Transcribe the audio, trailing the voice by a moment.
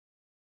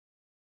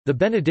The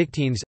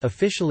Benedictines,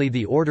 officially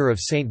the Order of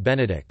Saint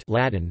Benedict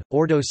 (Latin: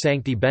 Ordo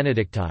Sancti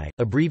Benedicti),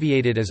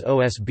 abbreviated as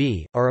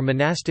OSB, are a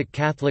monastic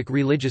Catholic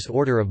religious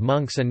order of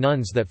monks and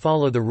nuns that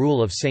follow the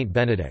rule of Saint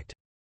Benedict.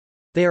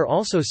 They are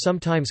also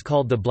sometimes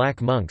called the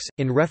Black Monks,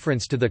 in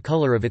reference to the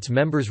color of its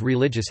members'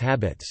 religious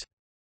habits.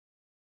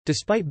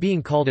 Despite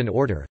being called an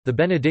order, the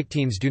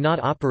Benedictines do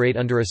not operate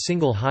under a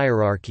single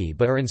hierarchy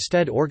but are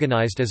instead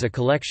organized as a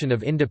collection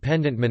of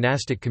independent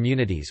monastic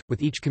communities,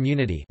 with each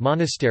community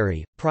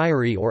monastery,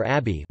 priory or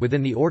abbey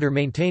within the order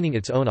maintaining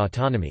its own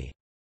autonomy.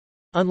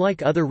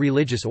 Unlike other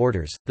religious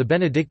orders, the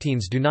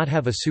Benedictines do not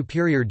have a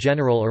superior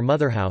general or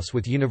motherhouse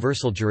with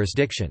universal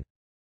jurisdiction.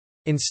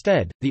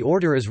 Instead, the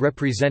order is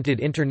represented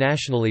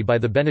internationally by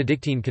the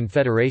Benedictine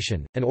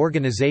Confederation, an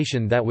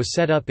organization that was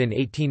set up in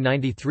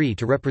 1893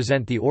 to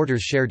represent the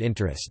order's shared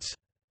interests.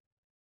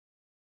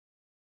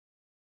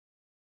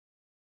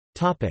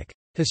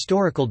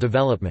 Historical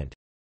development.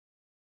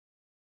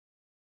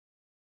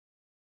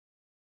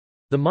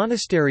 The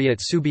monastery at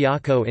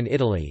Subiaco in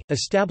Italy,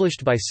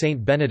 established by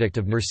Saint Benedict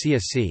of Nursia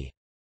c.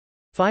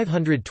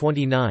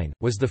 529,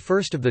 was the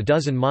first of the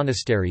dozen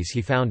monasteries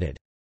he founded.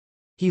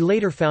 He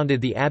later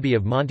founded the Abbey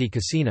of Monte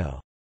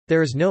Cassino.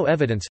 There is no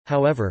evidence,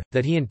 however,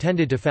 that he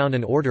intended to found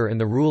an order, and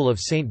the rule of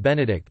Saint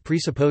Benedict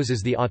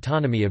presupposes the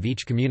autonomy of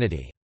each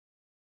community.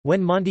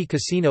 When Monte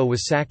Cassino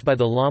was sacked by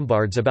the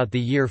Lombards about the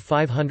year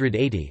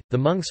 580, the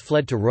monks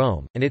fled to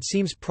Rome, and it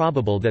seems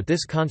probable that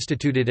this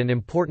constituted an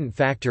important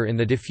factor in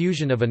the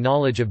diffusion of a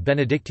knowledge of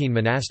Benedictine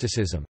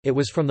monasticism. It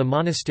was from the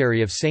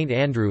monastery of St.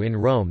 Andrew in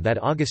Rome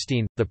that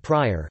Augustine, the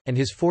prior, and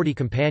his 40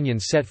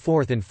 companions set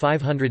forth in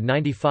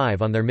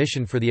 595 on their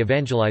mission for the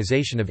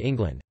evangelization of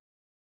England.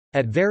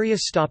 At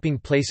various stopping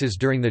places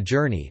during the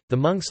journey, the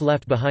monks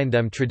left behind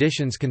them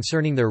traditions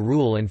concerning their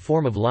rule and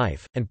form of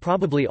life, and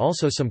probably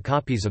also some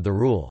copies of the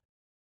rule.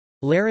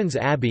 Laren's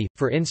Abbey,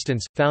 for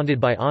instance,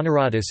 founded by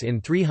Honoratus in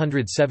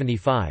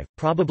 375,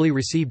 probably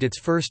received its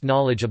first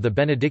knowledge of the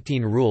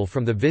Benedictine rule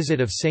from the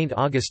visit of Saint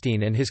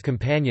Augustine and his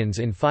companions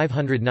in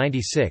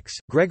 596.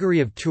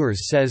 Gregory of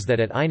Tours says that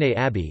at Ainay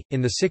Abbey,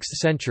 in the 6th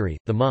century,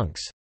 the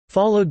monks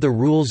followed the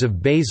rules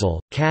of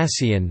Basil,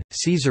 Cassian,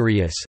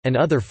 Caesarius, and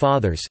other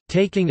fathers,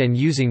 taking and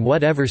using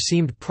whatever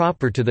seemed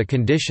proper to the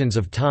conditions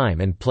of time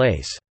and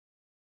place."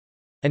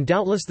 And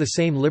doubtless the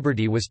same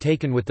liberty was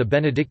taken with the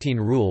Benedictine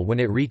rule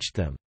when it reached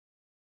them.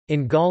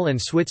 In Gaul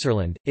and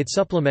Switzerland, it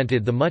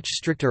supplemented the much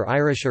stricter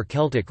Irish or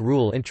Celtic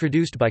rule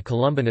introduced by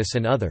Columbanus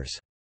and others.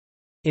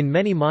 In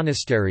many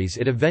monasteries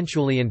it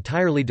eventually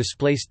entirely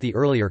displaced the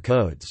earlier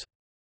codes.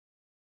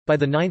 By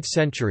the 9th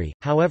century,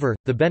 however,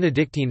 the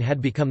Benedictine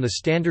had become the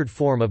standard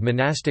form of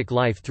monastic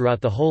life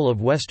throughout the whole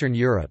of Western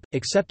Europe,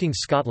 excepting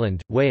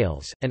Scotland,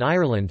 Wales, and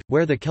Ireland,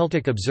 where the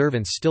Celtic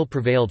observance still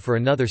prevailed for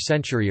another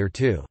century or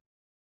two.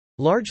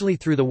 Largely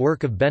through the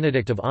work of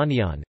Benedict of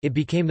Aniane, it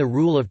became the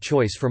rule of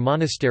choice for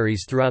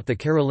monasteries throughout the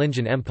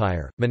Carolingian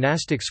Empire.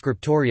 Monastic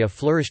scriptoria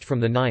flourished from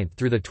the 9th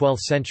through the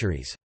 12th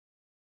centuries.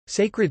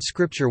 Sacred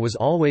scripture was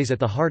always at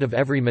the heart of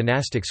every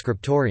monastic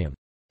scriptorium.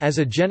 As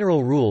a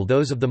general rule,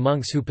 those of the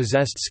monks who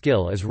possessed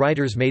skill as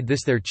writers made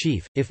this their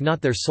chief, if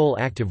not their sole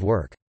active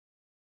work.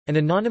 An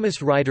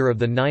anonymous writer of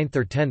the 9th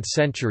or 10th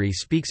century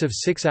speaks of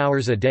 6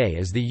 hours a day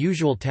as the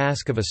usual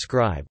task of a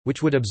scribe,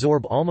 which would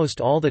absorb almost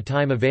all the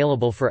time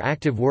available for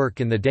active work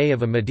in the day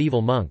of a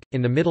medieval monk.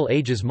 In the Middle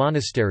Ages,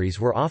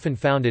 monasteries were often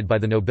founded by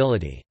the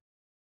nobility.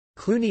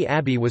 Cluny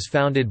Abbey was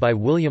founded by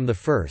William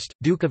I,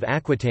 Duke of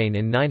Aquitaine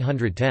in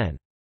 910.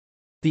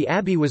 The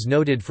abbey was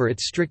noted for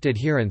its strict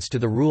adherence to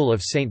the rule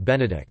of Saint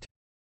Benedict.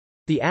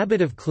 The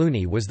abbot of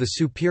Cluny was the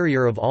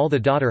superior of all the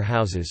daughter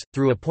houses,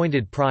 through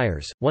appointed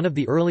priors. One of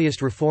the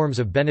earliest reforms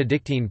of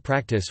Benedictine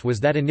practice was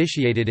that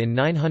initiated in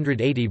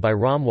 980 by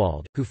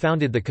Romuald, who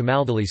founded the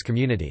Camaldolese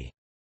community.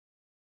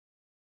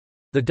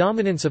 The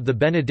dominance of the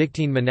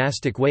Benedictine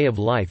monastic way of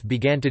life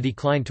began to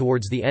decline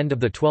towards the end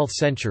of the 12th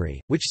century,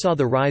 which saw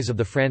the rise of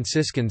the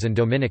Franciscans and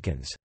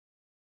Dominicans.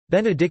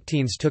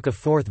 Benedictines took a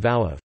fourth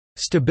vow of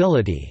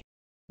stability,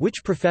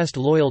 which professed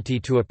loyalty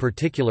to a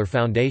particular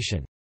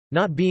foundation.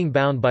 Not being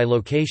bound by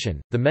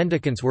location, the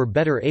mendicants were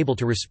better able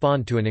to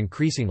respond to an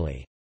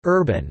increasingly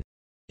urban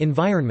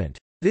environment.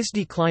 This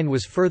decline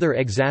was further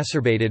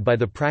exacerbated by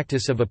the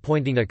practice of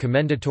appointing a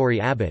commendatory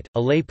abbot,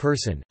 a lay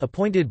person,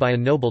 appointed by a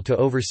noble to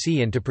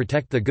oversee and to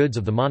protect the goods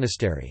of the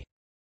monastery.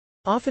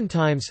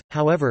 Oftentimes,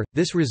 however,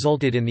 this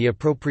resulted in the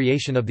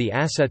appropriation of the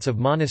assets of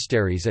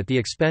monasteries at the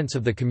expense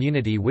of the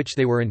community which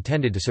they were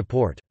intended to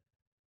support.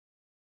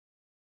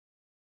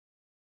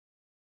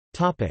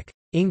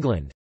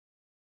 England.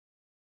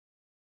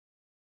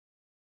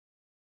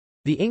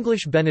 The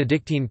English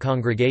Benedictine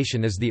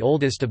congregation is the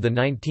oldest of the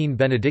 19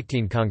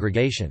 Benedictine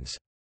congregations.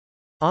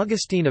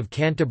 Augustine of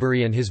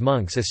Canterbury and his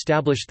monks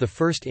established the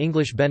first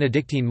English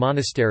Benedictine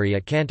monastery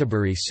at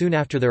Canterbury soon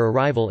after their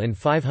arrival in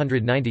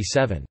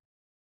 597.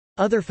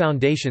 Other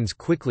foundations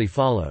quickly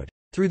followed.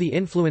 Through the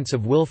influence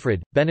of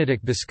Wilfrid,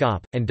 Benedict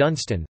Biscop, and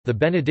Dunstan, the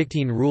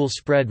Benedictine rule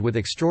spread with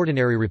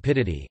extraordinary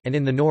rapidity, and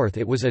in the north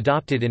it was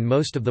adopted in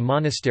most of the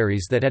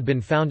monasteries that had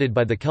been founded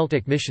by the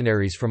Celtic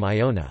missionaries from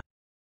Iona.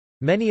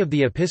 Many of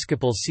the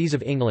episcopal sees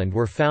of England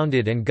were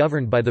founded and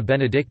governed by the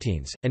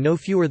Benedictines, and no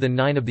fewer than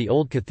 9 of the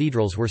old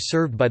cathedrals were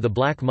served by the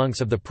black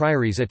monks of the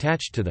priories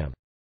attached to them.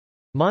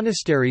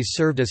 Monasteries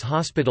served as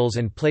hospitals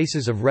and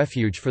places of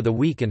refuge for the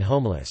weak and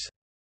homeless.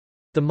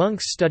 The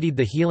monks studied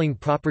the healing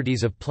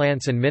properties of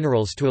plants and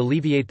minerals to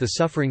alleviate the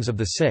sufferings of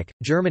the sick.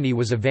 Germany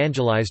was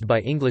evangelized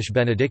by English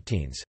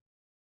Benedictines.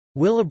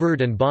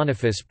 Willibrord and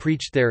Boniface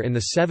preached there in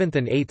the 7th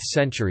and 8th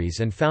centuries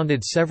and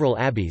founded several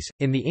abbeys.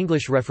 In the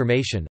English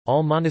Reformation,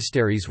 all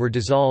monasteries were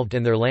dissolved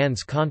and their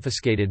lands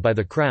confiscated by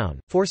the Crown,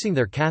 forcing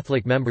their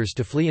Catholic members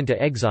to flee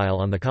into exile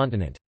on the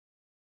continent.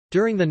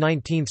 During the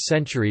 19th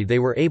century they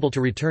were able to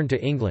return to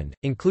England,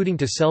 including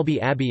to Selby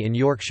Abbey in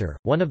Yorkshire,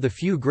 one of the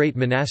few great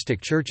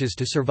monastic churches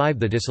to survive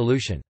the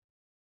dissolution.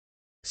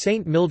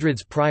 St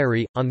Mildred's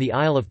Priory, on the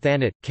Isle of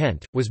Thanet,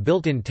 Kent, was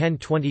built in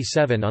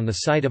 1027 on the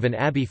site of an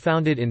abbey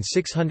founded in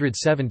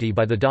 670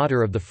 by the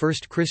daughter of the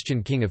first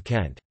Christian king of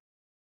Kent.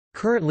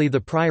 Currently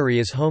the priory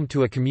is home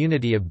to a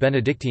community of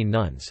Benedictine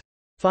nuns.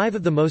 5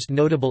 of the most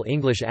notable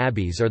English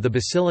abbeys are the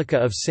Basilica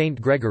of St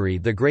Gregory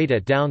the Great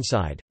at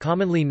Downside,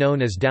 commonly known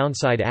as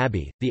Downside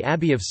Abbey, the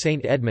Abbey of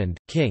St Edmund,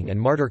 King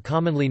and Martyr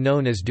commonly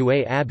known as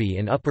Douay Abbey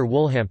in Upper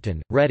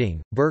Woolhampton,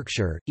 Reading,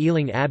 Berkshire,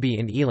 Ealing Abbey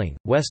in Ealing,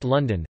 West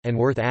London, and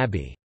Worth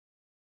Abbey.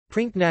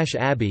 Prinknash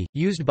Abbey,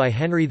 used by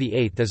Henry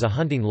VIII as a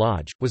hunting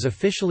lodge, was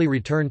officially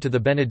returned to the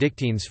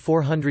Benedictines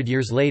 400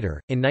 years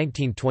later, in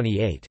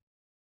 1928.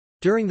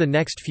 During the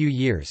next few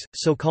years,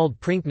 so-called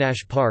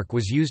Prinknash Park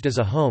was used as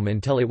a home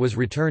until it was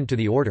returned to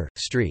the order.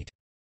 St.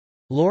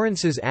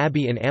 Lawrence's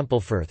Abbey in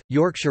Ampleforth,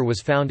 Yorkshire was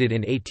founded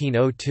in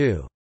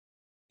 1802.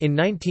 In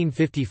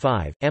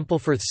 1955,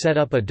 Ampleforth set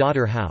up a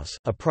daughter house,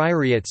 a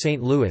priory at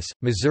St. Louis,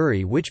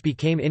 Missouri which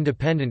became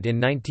independent in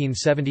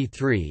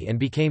 1973 and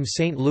became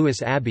St.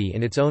 Louis Abbey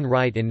in its own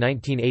right in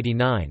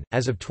 1989.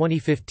 As of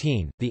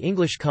 2015, the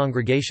English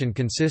congregation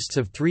consists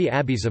of 3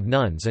 abbeys of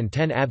nuns and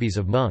 10 abbeys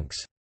of monks.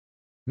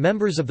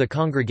 Members of the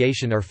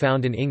congregation are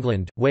found in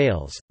England,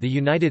 Wales, the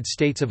United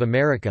States of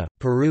America,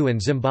 Peru,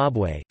 and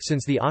Zimbabwe.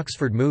 Since the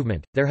Oxford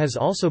movement, there has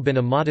also been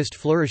a modest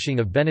flourishing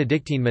of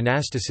Benedictine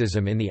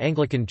monasticism in the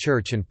Anglican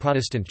Church and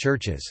Protestant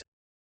churches.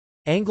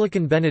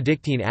 Anglican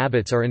Benedictine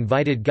abbots are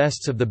invited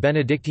guests of the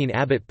Benedictine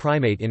abbot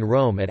primate in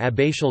Rome at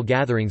abbatial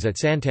gatherings at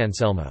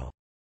Sant'Anselmo.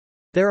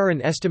 There are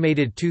an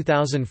estimated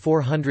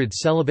 2,400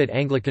 celibate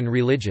Anglican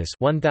religious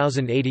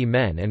 1,080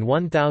 men and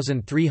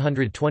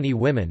 1,320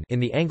 women in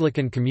the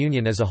Anglican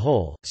Communion as a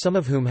whole, some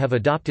of whom have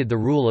adopted the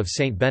rule of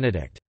Saint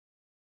Benedict.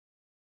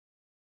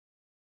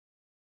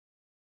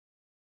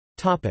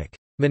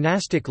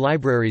 Monastic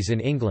libraries in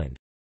England.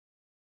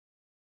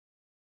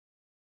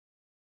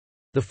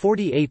 The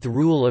 48th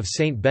Rule of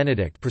Saint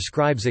Benedict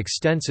prescribes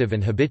extensive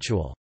and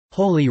habitual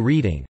holy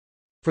reading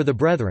for the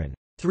brethren.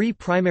 3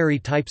 primary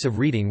types of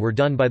reading were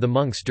done by the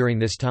monks during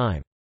this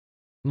time.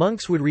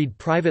 Monks would read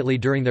privately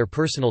during their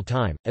personal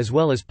time, as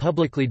well as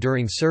publicly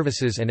during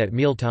services and at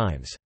meal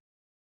times.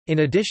 In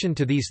addition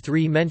to these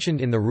 3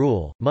 mentioned in the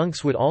rule,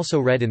 monks would also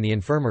read in the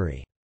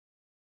infirmary.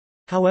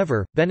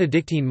 However,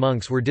 Benedictine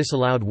monks were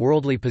disallowed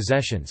worldly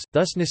possessions,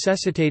 thus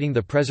necessitating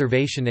the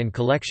preservation and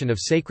collection of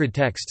sacred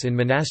texts in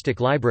monastic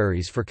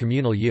libraries for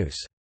communal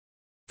use.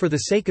 For the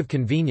sake of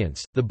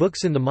convenience, the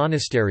books in the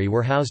monastery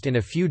were housed in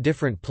a few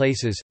different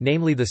places,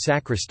 namely the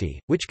sacristy,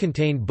 which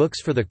contained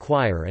books for the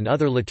choir and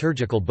other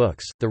liturgical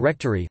books, the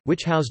rectory,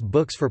 which housed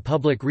books for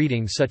public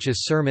reading such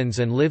as sermons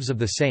and lives of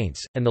the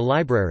saints, and the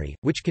library,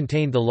 which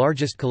contained the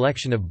largest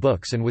collection of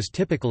books and was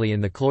typically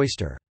in the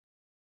cloister.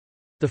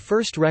 The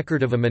first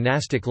record of a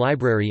monastic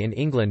library in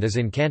England is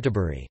in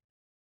Canterbury.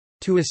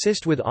 To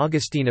assist with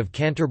Augustine of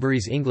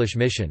Canterbury's English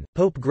mission,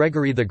 Pope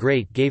Gregory the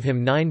Great gave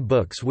him 9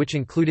 books which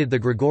included the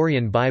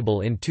Gregorian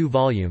Bible in 2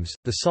 volumes,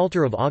 the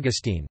Psalter of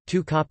Augustine,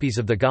 2 copies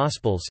of the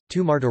Gospels,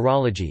 2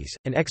 martyrologies,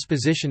 an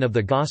exposition of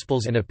the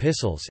Gospels and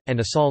Epistles, and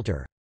a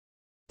Psalter.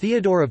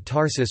 Theodore of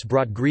Tarsus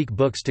brought Greek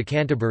books to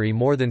Canterbury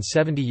more than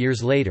 70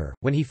 years later,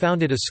 when he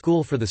founded a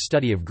school for the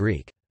study of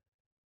Greek.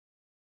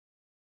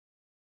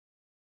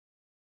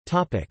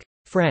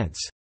 France.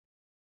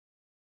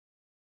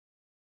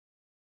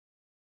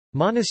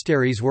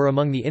 Monasteries were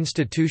among the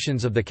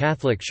institutions of the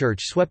Catholic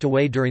Church swept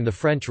away during the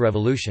French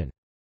Revolution.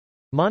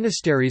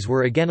 Monasteries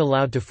were again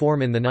allowed to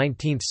form in the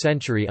 19th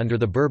century under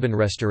the Bourbon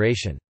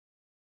Restoration.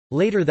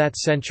 Later that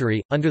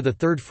century, under the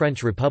Third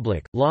French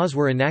Republic, laws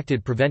were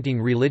enacted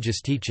preventing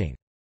religious teaching.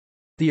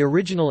 The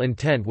original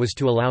intent was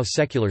to allow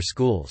secular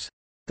schools.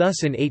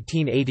 Thus in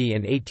 1880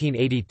 and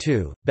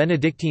 1882,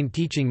 Benedictine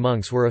teaching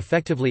monks were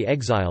effectively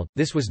exiled.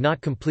 This was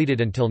not completed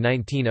until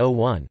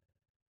 1901.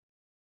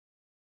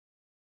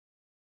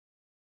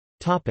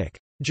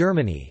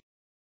 Germany.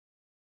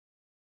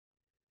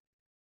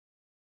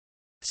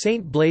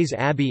 St. Blaise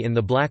Abbey in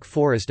the Black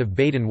Forest of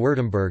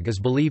Baden-Württemberg is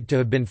believed to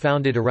have been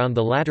founded around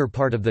the latter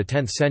part of the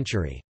 10th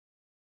century.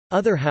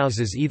 Other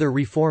houses either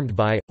reformed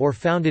by, or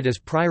founded as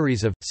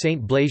priories of,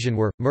 St. Blasian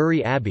were,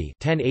 Murray Abbey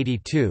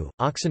 1082,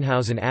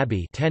 Ochsenhausen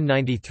Abbey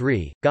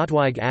 1093,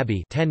 Gottweig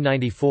Abbey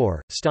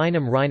 1094, Stein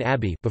am Rhein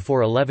Abbey before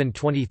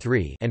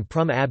 1123, and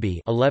Prum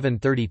Abbey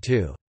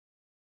 1132.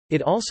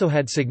 It also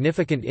had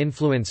significant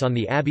influence on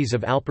the abbeys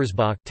of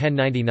Alpersbach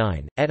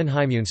 (1099),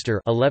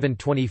 Ettenheimünster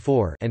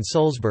 (1124), and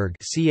Sulzburg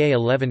 (ca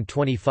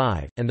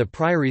 1125), and the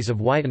priories of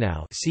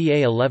Weitenau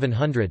 (ca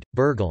 1100),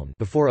 Bergeln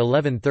before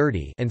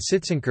 1130, and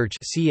Sitzenkirch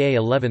 (ca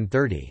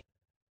 1130).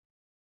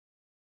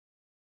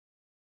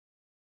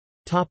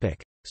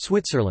 Topic: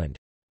 Switzerland.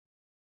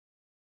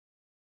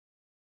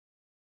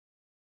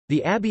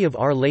 The Abbey of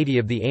Our Lady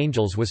of the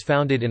Angels was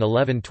founded in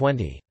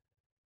 1120.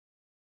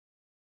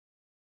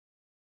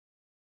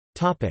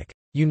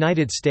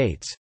 United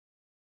States.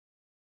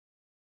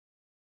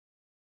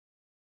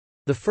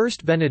 The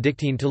first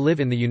Benedictine to live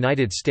in the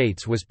United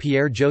States was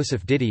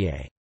Pierre-Joseph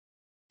Didier.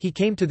 He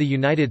came to the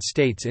United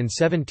States in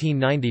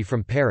 1790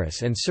 from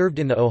Paris and served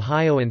in the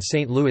Ohio and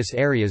St. Louis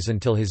areas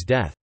until his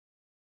death.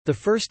 The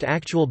first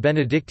actual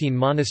Benedictine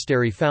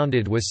monastery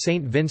founded was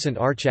St. Vincent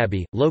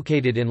Archabbey,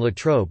 located in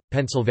Latrobe,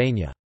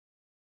 Pennsylvania.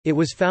 It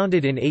was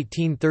founded in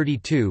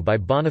 1832 by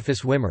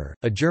Boniface Wimmer,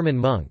 a German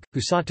monk, who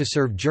sought to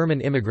serve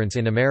German immigrants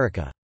in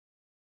America.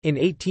 In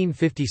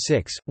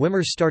 1856,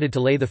 Wimmer started to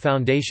lay the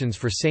foundations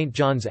for St.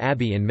 John's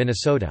Abbey in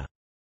Minnesota.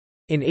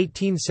 In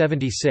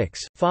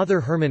 1876,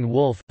 Father Herman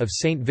Wolfe, of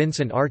St.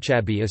 Vincent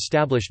Archabbey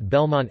established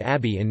Belmont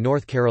Abbey in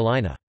North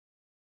Carolina.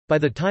 By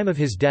the time of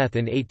his death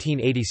in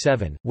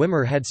 1887,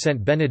 Wimmer had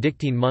sent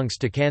Benedictine monks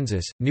to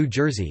Kansas, New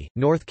Jersey,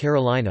 North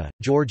Carolina,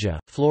 Georgia,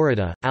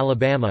 Florida,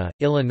 Alabama,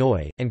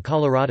 Illinois, and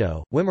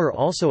Colorado. Wimmer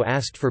also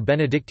asked for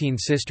Benedictine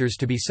sisters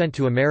to be sent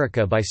to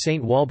America by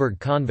St. Walburg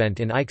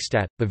Convent in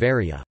Eichstätt,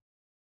 Bavaria.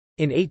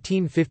 In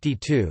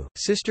 1852,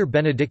 Sister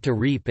Benedicta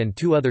Riepe and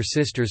two other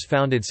sisters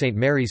founded St.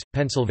 Mary's,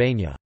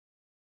 Pennsylvania.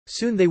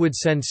 Soon they would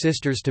send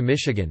sisters to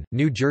Michigan,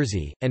 New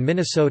Jersey, and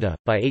Minnesota.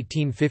 By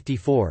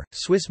 1854,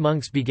 Swiss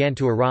monks began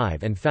to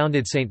arrive and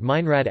founded St.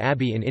 Meinrad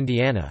Abbey in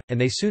Indiana,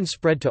 and they soon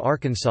spread to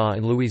Arkansas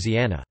and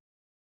Louisiana.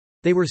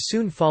 They were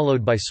soon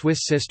followed by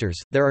Swiss sisters.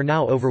 There are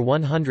now over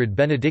 100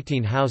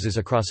 Benedictine houses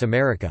across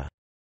America.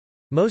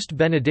 Most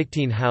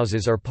Benedictine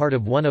houses are part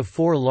of one of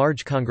four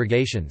large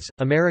congregations: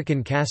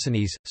 American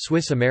Cassinese,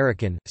 Swiss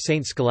American,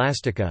 St.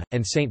 Scholastica,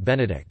 and St.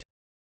 Benedict.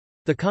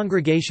 The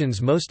congregations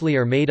mostly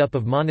are made up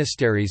of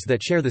monasteries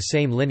that share the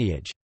same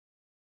lineage.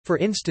 For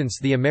instance,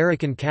 the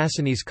American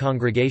Cassinese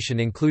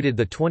congregation included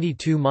the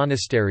 22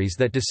 monasteries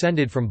that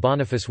descended from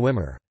Boniface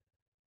Wimmer.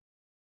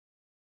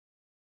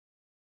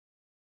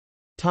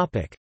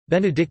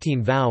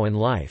 Benedictine vow and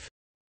life.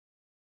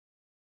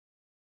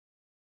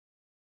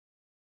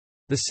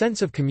 The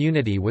sense of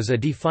community was a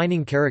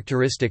defining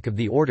characteristic of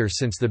the order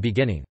since the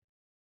beginning.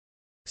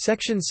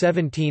 Section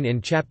 17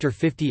 in Chapter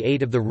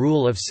 58 of the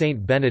Rule of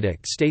Saint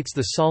Benedict states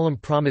the solemn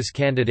promise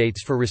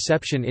candidates for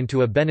reception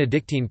into a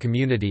Benedictine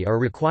community are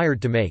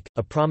required to make,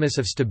 a promise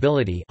of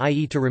stability,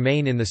 i.e. to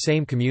remain in the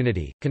same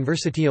community,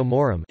 conversitio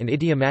morum, an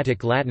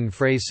idiomatic Latin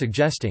phrase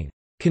suggesting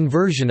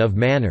conversion of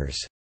manners,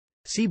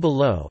 see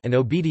below, and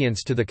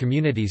obedience to the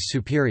community's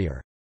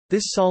superior.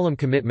 This solemn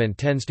commitment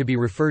tends to be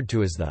referred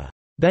to as the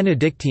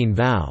Benedictine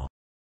vow,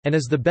 and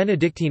is the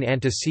Benedictine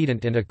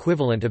antecedent and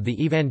equivalent of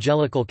the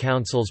evangelical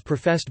counsels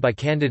professed by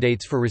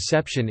candidates for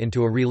reception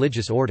into a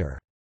religious order.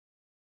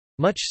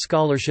 Much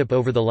scholarship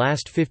over the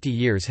last 50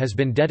 years has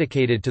been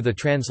dedicated to the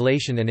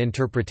translation and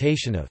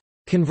interpretation of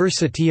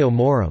conversitio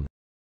morum.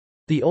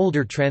 The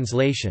older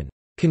translation,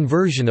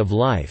 conversion of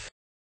life,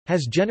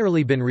 has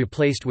generally been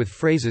replaced with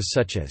phrases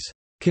such as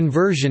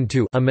conversion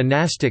to a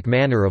monastic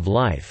manner of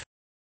life,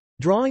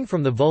 drawing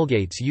from the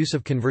Vulgate's use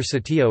of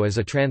conversitio as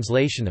a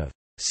translation of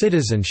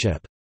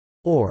citizenship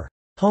or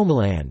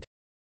homeland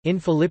in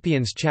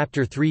Philippians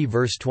chapter 3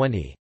 verse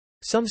 20.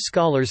 Some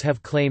scholars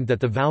have claimed that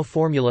the vow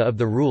formula of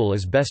the rule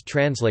is best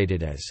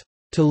translated as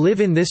to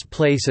live in this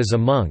place as a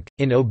monk,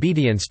 in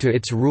obedience to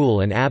its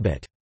rule and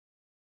abbot.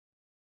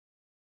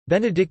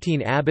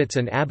 Benedictine abbots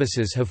and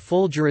abbesses have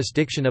full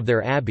jurisdiction of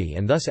their abbey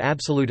and thus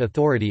absolute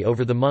authority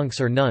over the monks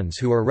or nuns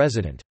who are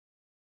resident.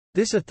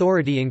 This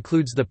authority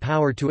includes the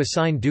power to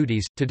assign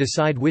duties, to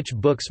decide which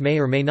books may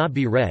or may not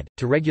be read,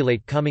 to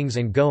regulate comings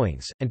and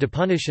goings, and to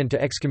punish and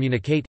to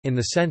excommunicate, in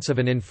the sense of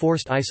an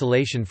enforced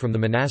isolation from the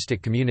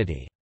monastic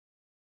community.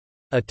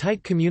 A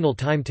tight communal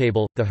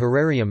timetable, the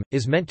horarium,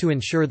 is meant to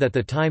ensure that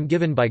the time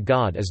given by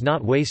God is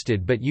not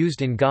wasted but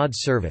used in God's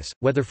service,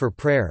 whether for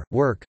prayer,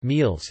 work,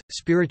 meals,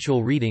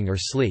 spiritual reading or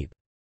sleep.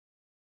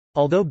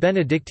 Although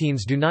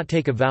Benedictines do not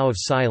take a vow of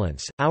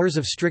silence, hours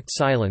of strict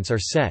silence are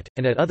set,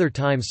 and at other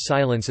times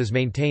silence is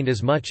maintained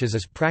as much as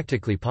is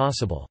practically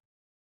possible.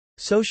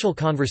 Social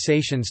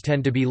conversations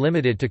tend to be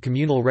limited to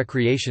communal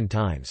recreation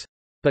times.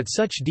 But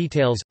such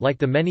details, like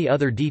the many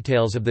other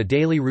details of the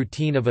daily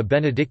routine of a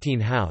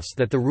Benedictine house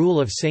that the rule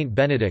of Saint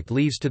Benedict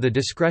leaves to the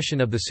discretion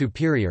of the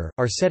superior,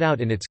 are set out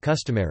in its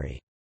customary.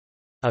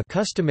 A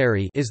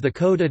customary is the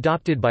code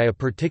adopted by a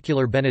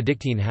particular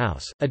Benedictine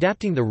house,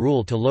 adapting the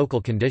rule to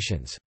local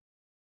conditions.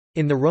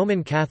 In the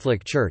Roman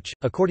Catholic Church,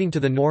 according to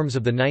the norms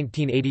of the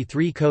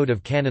 1983 Code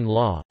of Canon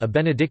Law, a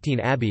Benedictine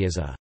abbey is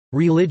a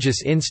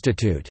religious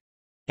institute,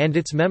 and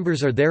its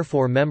members are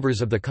therefore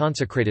members of the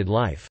consecrated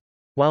life.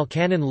 While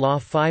Canon Law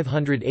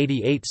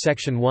 588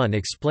 Section 1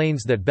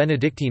 explains that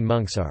Benedictine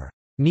monks are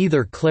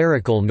neither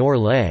clerical nor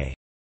lay.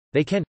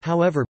 They can,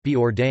 however, be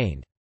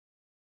ordained.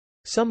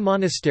 Some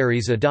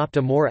monasteries adopt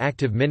a more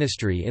active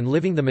ministry in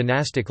living the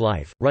monastic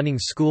life, running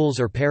schools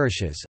or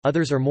parishes,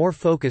 others are more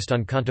focused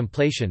on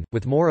contemplation,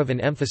 with more of an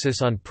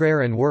emphasis on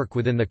prayer and work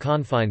within the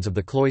confines of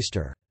the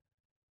cloister.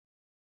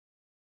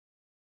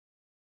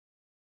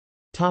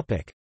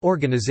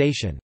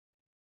 Organization.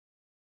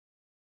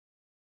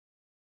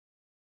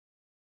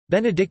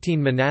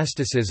 Benedictine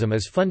monasticism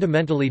is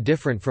fundamentally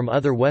different from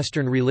other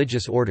Western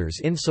religious orders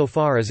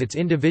insofar as its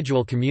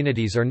individual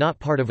communities are not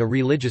part of a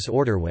religious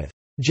order with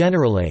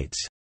generalates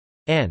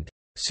and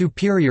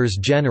superiors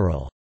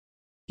general.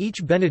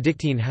 Each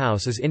Benedictine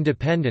house is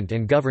independent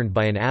and governed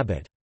by an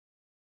abbot.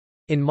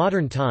 In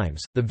modern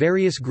times, the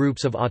various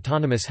groups of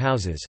autonomous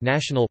houses,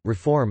 national,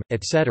 reform,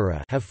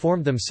 etc., have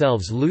formed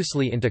themselves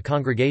loosely into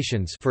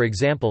congregations, for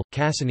example,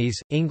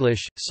 Cassinese,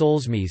 English,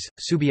 Solesmes,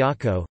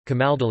 Subiaco,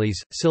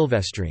 Camaldolese,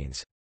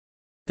 Silvestrines.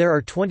 There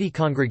are 20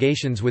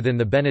 congregations within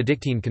the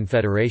Benedictine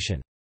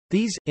Confederation.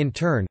 These, in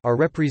turn, are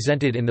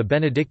represented in the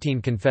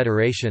Benedictine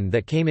Confederation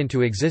that came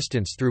into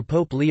existence through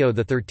Pope Leo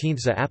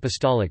XIII's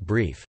apostolic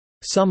brief,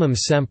 Summum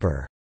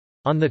Semper,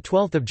 on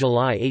 12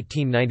 July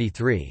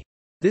 1893.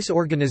 This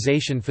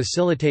organization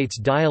facilitates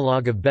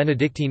dialogue of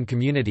Benedictine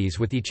communities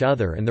with each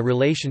other and the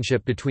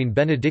relationship between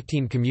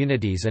Benedictine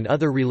communities and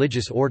other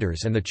religious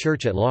orders and the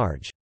Church at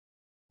large.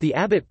 The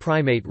abbot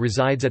primate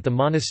resides at the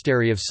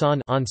monastery of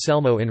San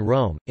Anselmo in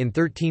Rome. In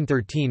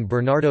 1313,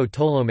 Bernardo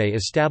Tolomei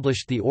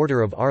established the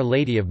Order of Our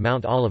Lady of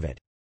Mount Olivet.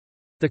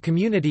 The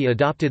community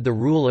adopted the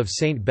rule of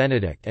Saint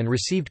Benedict and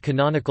received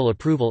canonical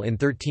approval in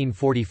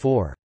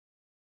 1344.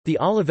 The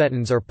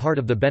Olivetans are part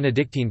of the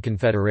Benedictine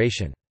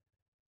Confederation.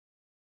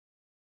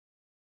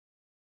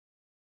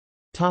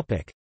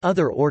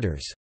 Other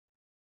orders.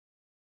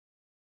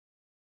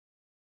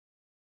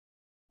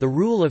 The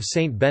rule of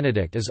Saint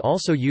Benedict is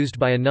also used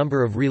by a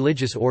number of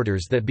religious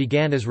orders that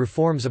began as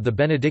reforms of the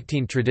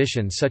Benedictine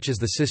tradition, such as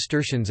the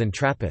Cistercians and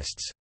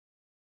Trappists.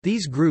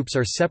 These groups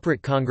are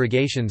separate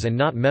congregations and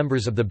not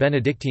members of the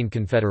Benedictine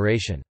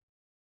Confederation.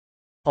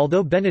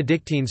 Although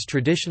Benedictines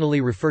traditionally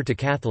refer to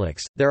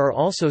Catholics, there are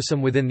also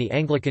some within the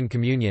Anglican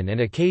Communion and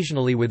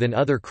occasionally within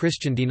other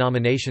Christian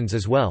denominations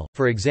as well,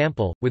 for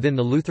example, within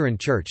the Lutheran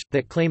Church,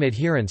 that claim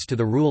adherence to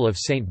the rule of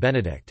Saint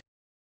Benedict.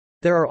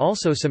 There are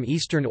also some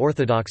Eastern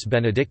Orthodox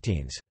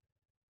Benedictines.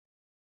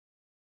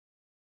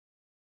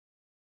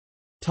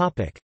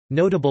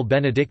 Notable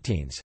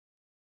Benedictines.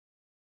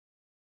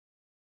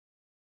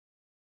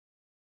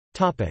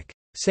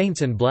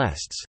 Saints and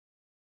blesseds.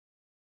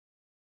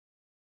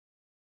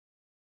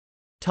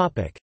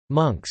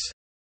 Monks.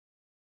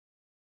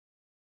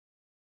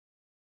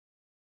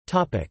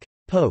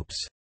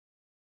 Popes.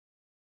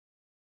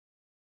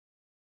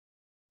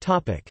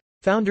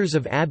 Founders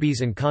of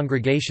abbeys and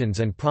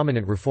congregations and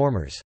prominent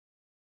reformers.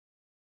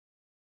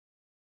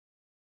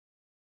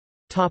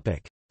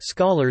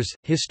 Scholars,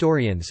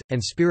 historians,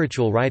 and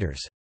spiritual writers.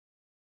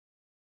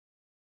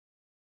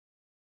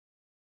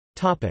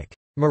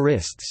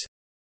 Marists.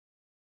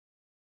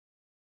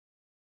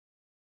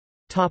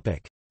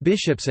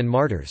 Bishops and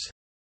martyrs.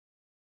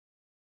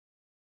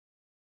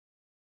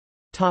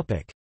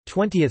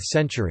 20th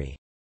century.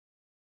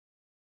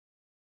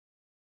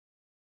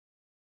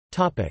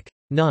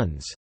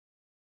 Nuns.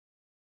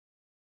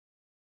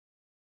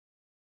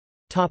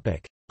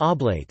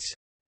 Oblates.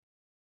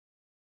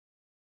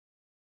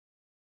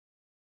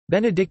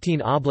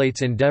 Benedictine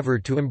oblates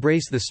endeavored to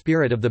embrace the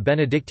spirit of the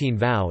Benedictine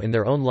vow in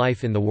their own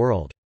life in the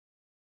world.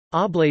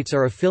 Oblates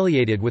are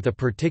affiliated with a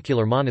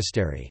particular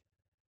monastery.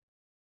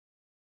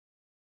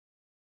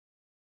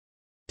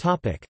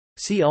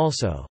 See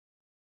also: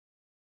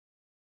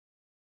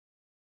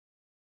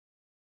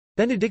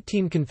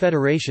 Benedictine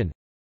Confederation,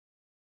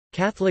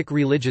 Catholic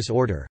religious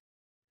order,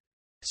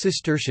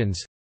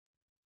 Cistercians,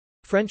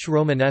 French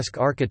Romanesque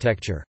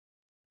architecture,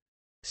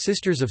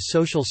 Sisters of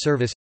Social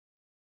Service,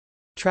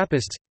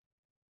 Trappists.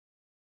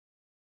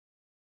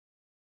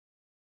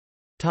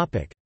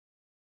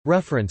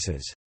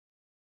 References.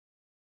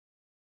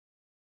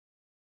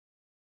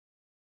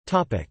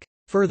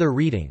 Further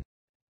reading.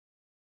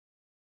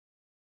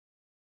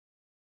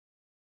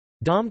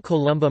 Dom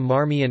Columba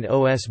Marmion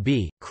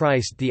OSB,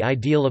 Christ the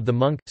Ideal of the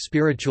Monk,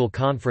 Spiritual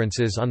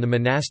Conferences on the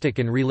Monastic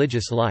and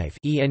Religious Life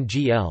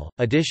ENGL,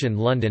 edition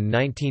London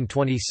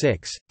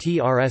 1926,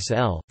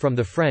 TRSL, from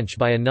the French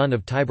by a nun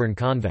of Tyburn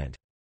Convent.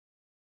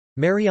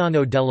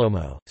 Mariano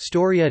Dell'Uomo,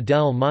 Storia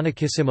del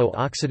Monachissimo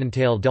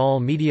Occidentale dal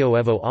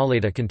Medioevo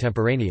all'età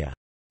contemporanea.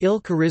 Il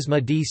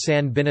carisma di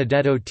San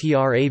Benedetto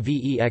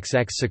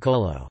Travexx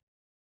Secolo.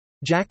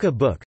 Jacca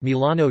Book,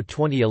 Milano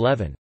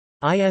 2011.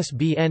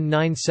 ISBN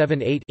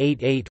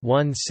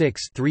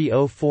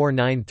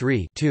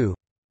 978-88-16-30493-2.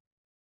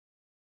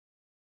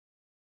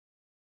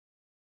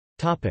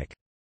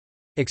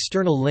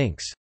 External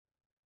links.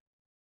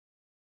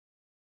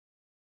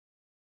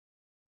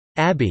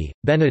 Abbey,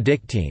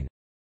 Benedictine.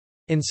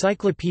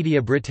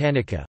 Encyclopædia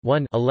Britannica,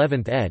 1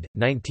 11th ed.,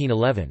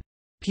 1911.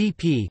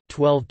 pp.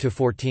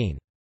 12–14.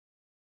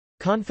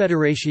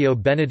 Confederatio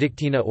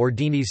Benedictina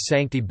Ordinis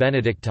Sancti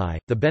Benedicti,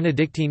 the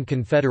Benedictine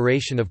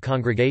Confederation of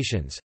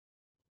Congregations.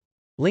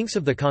 Links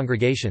of the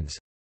congregations: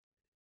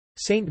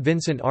 St.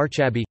 Vincent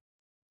Archabbey,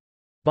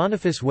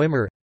 Boniface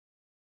Wimmer,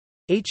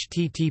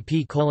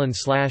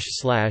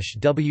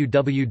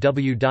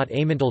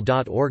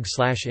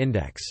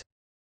 http://www.amental.org/index.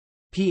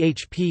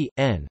 php,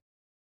 n.